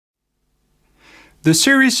The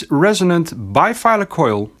series Resonant Bifilar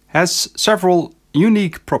Coil has several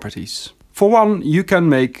unique properties. For one, you can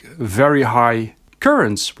make very high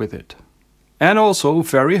currents with it and also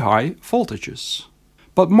very high voltages.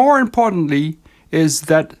 But more importantly is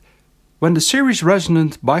that when the series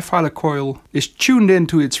Resonant Bifilar Coil is tuned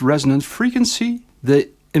into its resonant frequency,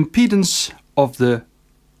 the impedance of the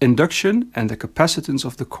induction and the capacitance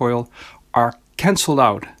of the coil are cancelled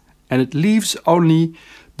out, and it leaves only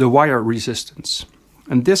the wire resistance.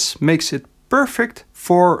 And this makes it perfect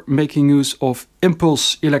for making use of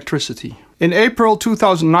impulse electricity. In April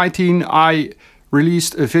 2019 I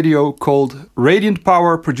released a video called Radiant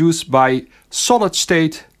Power Produced by Solid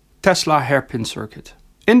State Tesla Hairpin Circuit.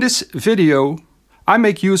 In this video I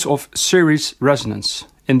make use of series resonance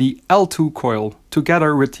in the L2 coil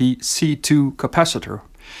together with the C2 capacitor.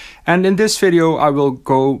 And in this video I will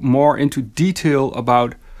go more into detail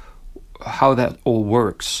about how that all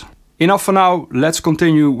works. Enough for now, let's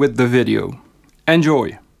continue with the video.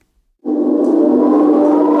 Enjoy!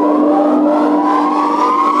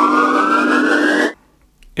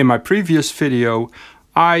 In my previous video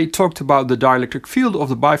I talked about the dielectric field of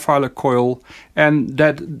the bifilar coil and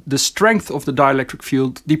that the strength of the dielectric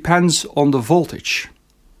field depends on the voltage.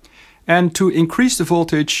 And to increase the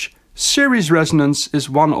voltage, series resonance is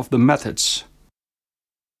one of the methods.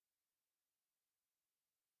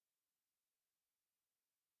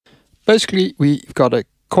 Basically, we've got a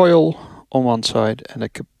coil on one side and a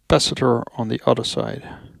capacitor on the other side.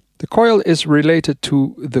 The coil is related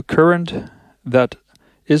to the current that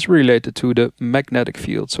is related to the magnetic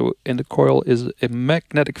field. So in the coil is a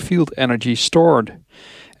magnetic field energy stored.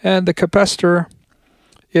 And the capacitor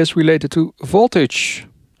is related to voltage.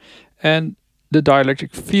 And the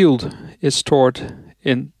dielectric field is stored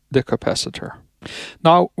in the capacitor.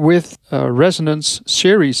 Now with resonance,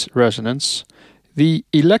 series resonance, the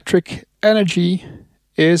electric energy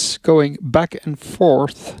is going back and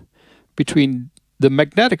forth between the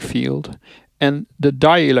magnetic field and the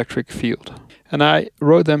dielectric field. And I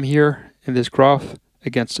wrote them here in this graph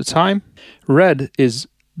against the time. Red is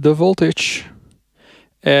the voltage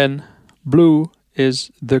and blue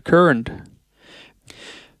is the current.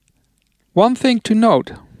 One thing to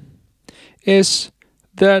note is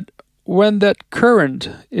that when that current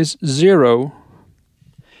is zero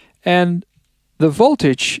and the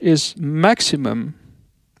voltage is maximum,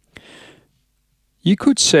 you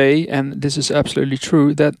could say, and this is absolutely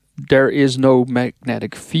true, that there is no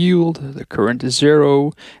magnetic field, the current is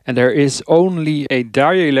zero, and there is only a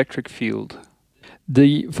dielectric field.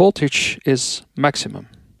 The voltage is maximum.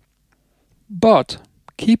 But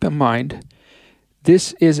keep in mind,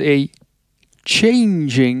 this is a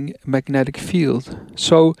changing magnetic field.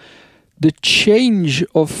 So the change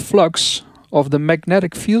of flux of the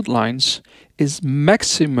magnetic field lines is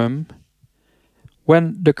maximum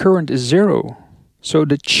when the current is zero. So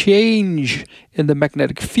the change in the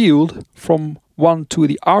magnetic field from one to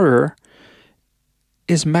the other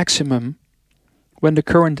is maximum when the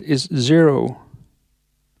current is zero.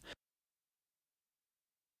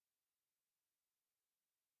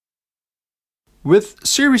 With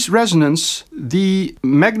series resonance, the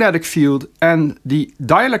magnetic field and the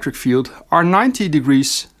dielectric field are 90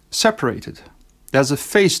 degrees separated. There's a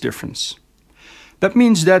phase difference. That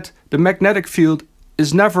means that the magnetic field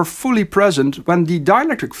is never fully present when the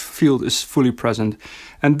dielectric field is fully present.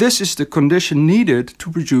 And this is the condition needed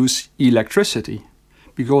to produce electricity,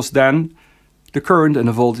 because then the current and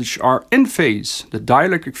the voltage are in phase. The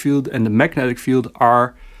dielectric field and the magnetic field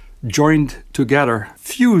are joined together,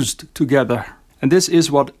 fused together. And this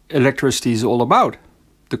is what electricity is all about,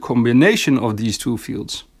 the combination of these two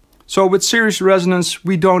fields. So with series resonance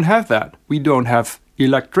we don't have that. We don't have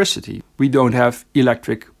electricity. We don't have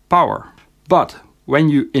electric power. But when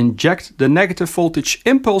you inject the negative voltage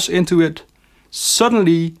impulse into it,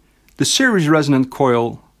 suddenly the series resonant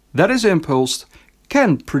coil that is impulsed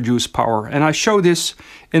can produce power. And I show this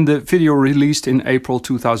in the video released in April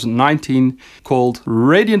 2019 called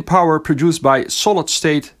Radiant Power Produced by Solid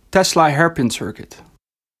State Tesla Hairpin Circuit.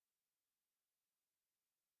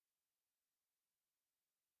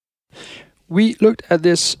 We looked at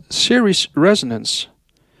this series resonance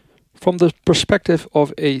from the perspective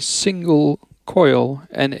of a single coil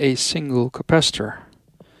and a single capacitor.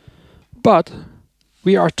 But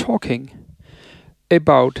we are talking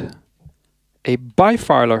about a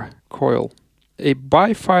bifilar coil. A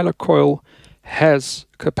bifilar coil has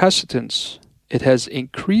capacitance. It has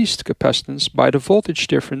increased capacitance by the voltage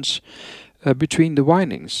difference between the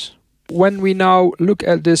windings. When we now look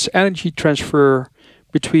at this energy transfer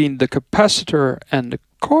between the capacitor and the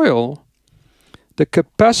coil, the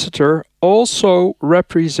capacitor also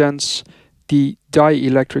represents the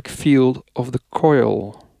dielectric field of the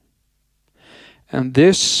coil. And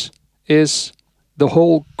this is the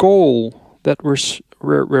whole goal that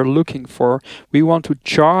we're looking for. We want to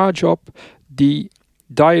charge up the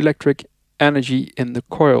dielectric energy in the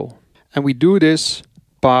coil. And we do this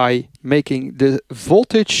by making the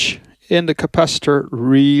voltage in the capacitor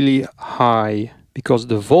really high, because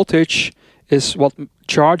the voltage is what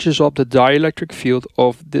charges up the dielectric field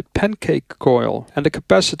of the pancake coil. And the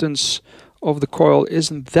capacitance of the coil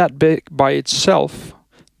isn't that big by itself.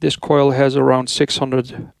 This coil has around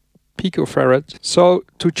 600 picofarads. So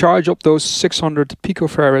to charge up those 600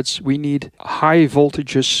 picofarads, we need high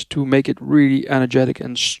voltages to make it really energetic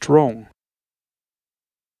and strong.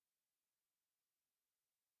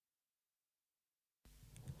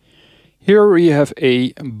 Here we have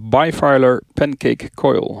a Bifilar pancake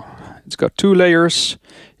coil. It's got two layers.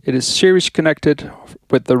 It is series connected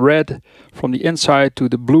with the red from the inside to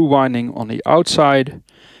the blue winding on the outside.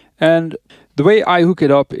 And the way I hook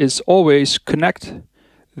it up is always connect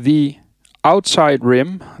the outside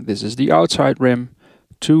rim, this is the outside rim,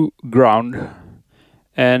 to ground.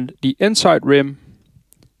 And the inside rim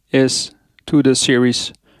is to the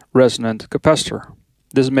series resonant capacitor.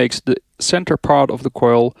 This makes the center part of the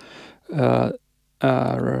coil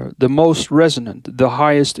the most resonant, the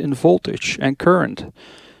highest in voltage and current.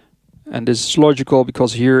 And this is logical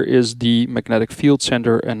because here is the magnetic field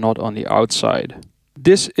center and not on the outside.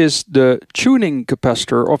 This is the tuning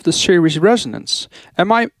capacitor of the series resonance.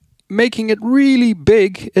 Am I making it really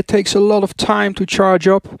big? It takes a lot of time to charge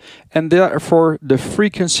up, and therefore the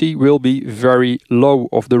frequency will be very low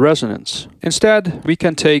of the resonance. Instead, we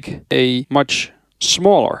can take a much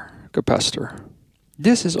smaller capacitor.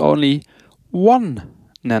 This is only 1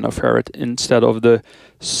 nanofarad instead of the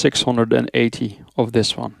 680 of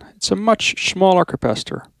this one. It's a much smaller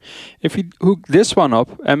capacitor. If we hook this one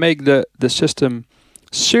up and make the system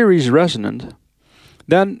series resonant,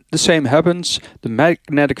 then the same happens. The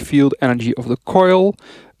magnetic field energy of the coil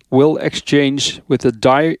will exchange with the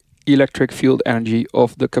dielectric field energy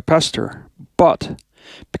of the capacitor. But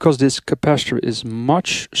because this capacitor is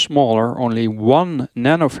much smaller, only 1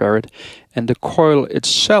 nanofarad, and the coil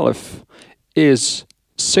itself is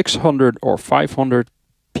 600 or 500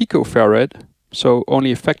 picofarad, so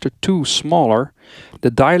only a factor 2 smaller,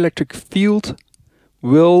 the dielectric field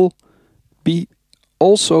will be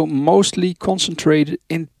also mostly concentrated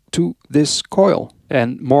into this coil.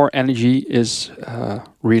 And more energy is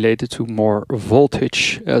related to more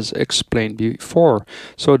voltage, as explained before.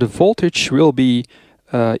 So the voltage will be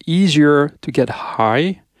easier to get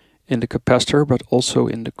high in the capacitor, but also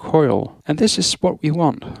in the coil. And this is what we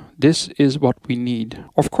want. This is what we need.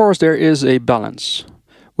 Of course, there is a balance.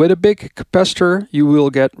 With a big capacitor, you will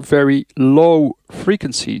get very low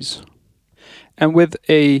frequencies. And with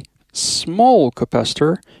a small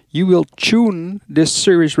capacitor, you will tune this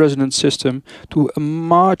series resonance system to a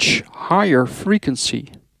much higher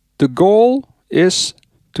frequency. The goal is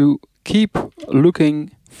to keep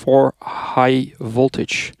looking for high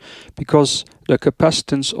voltage, because the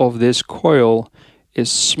capacitance of this coil is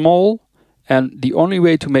small, and the only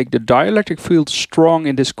way to make the dielectric field strong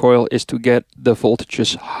in this coil is to get the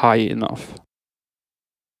voltages high enough.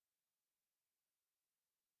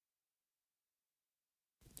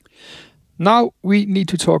 Now we need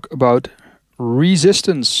to talk about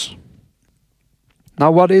resistance.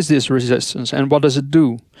 Now, what is this resistance and what does it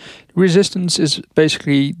do? Resistance is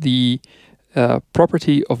basically the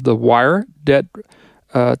property of the wire that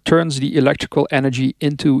turns the electrical energy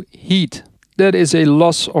into heat. That is a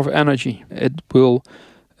loss of energy. It will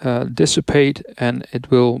dissipate and it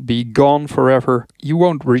will be gone forever. You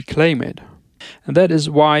won't reclaim it. And that is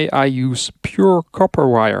why I use pure copper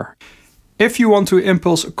wire. If you want to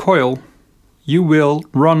impulse a coil, you will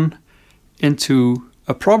run into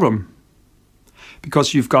a problem,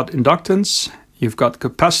 because you've got inductance, you've got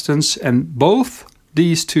capacitance, and both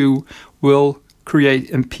these two will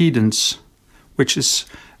create impedance, which is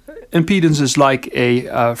impedance is like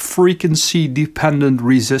a frequency dependent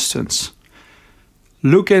resistance.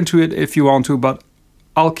 Look into it if you want to, but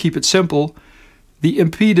I'll keep it simple. The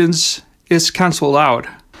impedance is cancelled out,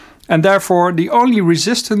 and therefore the only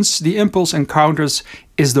resistance the impulse encounters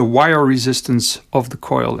is the wire resistance of the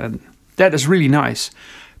coil. And that is really nice,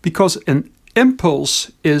 because an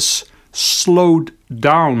impulse is slowed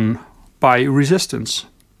down by resistance.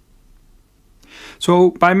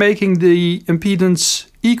 So by making the impedance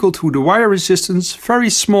equal to the wire resistance,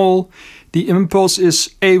 very small, the impulse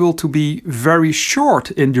is able to be very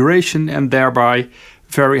short in duration and thereby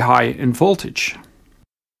very high in voltage.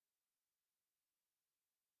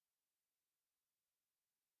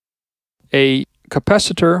 A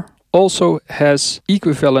capacitor also has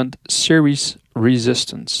equivalent series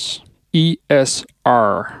resistance,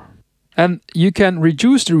 ESR. And you can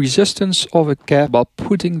reduce the resistance of a cap by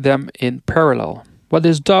putting them in parallel. What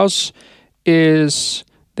this does is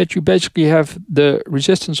that you basically have the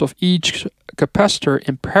resistance of each capacitor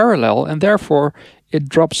in parallel, and therefore it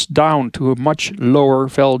drops down to a much lower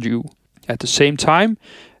value. At the same time,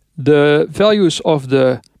 the values of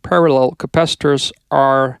the parallel capacitors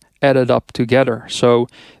are added up together. So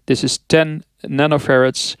this is 10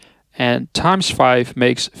 nanofarads, and times 5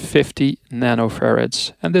 makes 50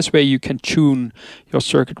 nanofarads. And this way you can tune your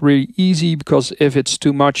circuit really easy, because if it's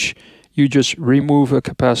too much, you just remove a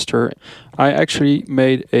capacitor. I actually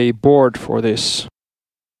made a board for this.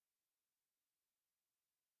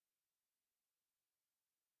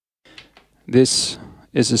 This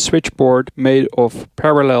is a switchboard made of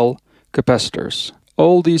parallel capacitors.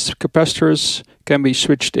 All these capacitors can be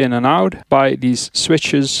switched in and out by these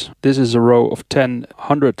switches. This is a row of 10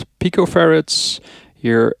 100 picofarads.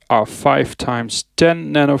 Here are 5 times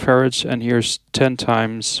 10 nanofarads, and here's 10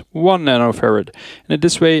 times 1 nanofarad. And in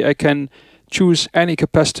this way I can choose any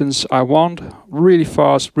capacitance I want, really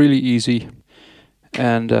fast, really easy.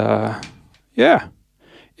 And yeah,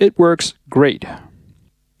 it works great.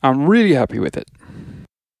 I'm really happy with it.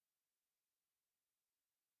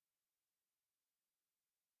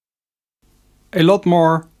 A lot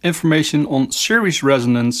more information on series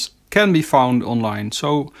resonance can be found online,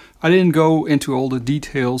 so I didn't go into all the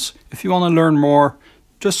details. If you want to learn more,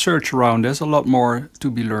 just search around. There's a lot more to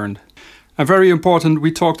be learned. And very important,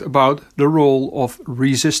 we talked about the role of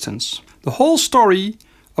resistance. The whole story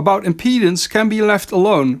about impedance can be left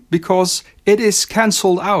alone because it is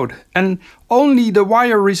cancelled out, and only the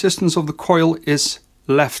wire resistance of the coil is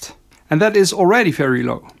left. And that is already very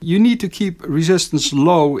low. You need to keep resistance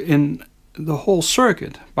low in the whole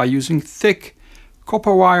circuit by using thick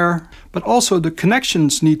copper wire, but also the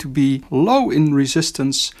connections need to be low in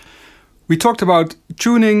resistance. We talked about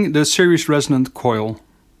tuning the series resonant coil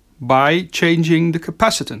by changing the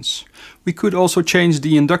capacitance. We could also change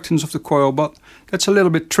the inductance of the coil, but that's a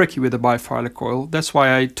little bit tricky with a bifilar coil. That's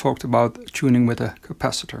why I talked about tuning with a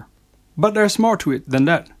capacitor. But there's more to it than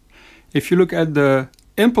that. If you look at the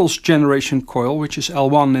impulse generation coil, which is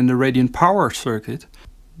L1 in the radiant power circuit,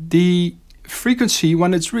 the frequency,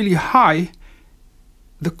 when it's really high,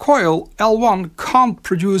 the coil L1 can't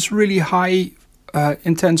produce really high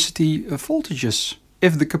intensity voltages.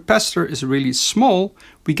 If the capacitor is really small,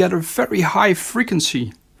 we get a very high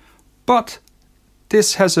frequency. But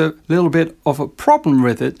this has a little bit of a problem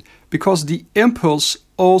with it, because the impulse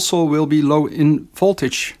also will be low in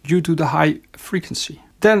voltage due to the high frequency.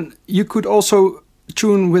 Then you could also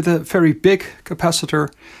tune with a very big capacitor.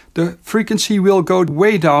 The frequency will go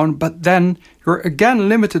way down, but then you're again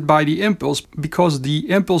limited by the impulse, because the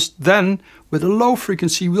impulse then with a low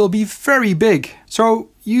frequency will be very big. So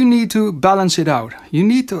you need to balance it out. You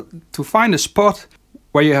need to find a spot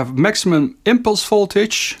where you have maximum impulse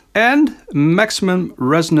voltage and maximum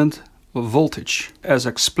resonant voltage. As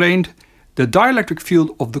explained, the dielectric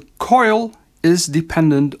field of the coil is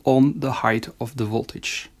dependent on the height of the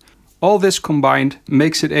voltage. All this combined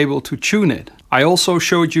makes it able to tune it. I also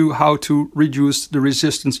showed you how to reduce the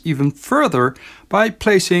resistance even further by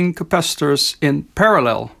placing capacitors in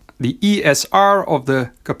parallel. The ESR of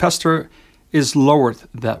the capacitor is lowered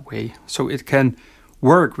that way, so it can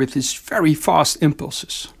work with these very fast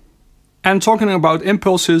impulses. And talking about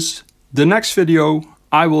impulses, the next video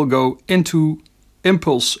I will go into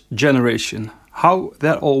impulse generation, how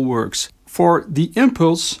that all works. For the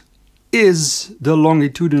impulse is the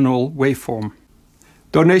longitudinal waveform.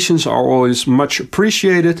 Donations are always much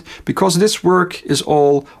appreciated, because this work is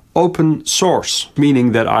all open source,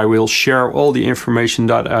 meaning that I will share all the information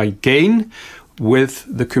that I gain with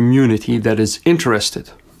the community that is interested,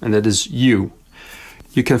 and that is you.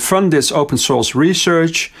 You can fund this open source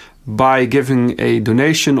research by giving a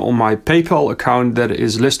donation on my PayPal account that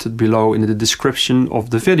is listed below in the description of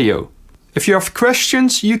the video. If you have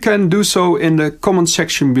questions, you can do so in the comment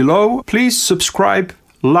section below. Please subscribe,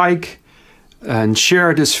 like, and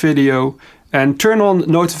share this video, and turn on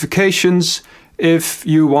notifications if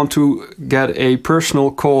you want to get a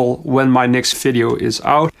personal call when my next video is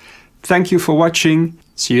out. Thank you for watching.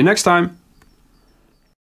 See you next time.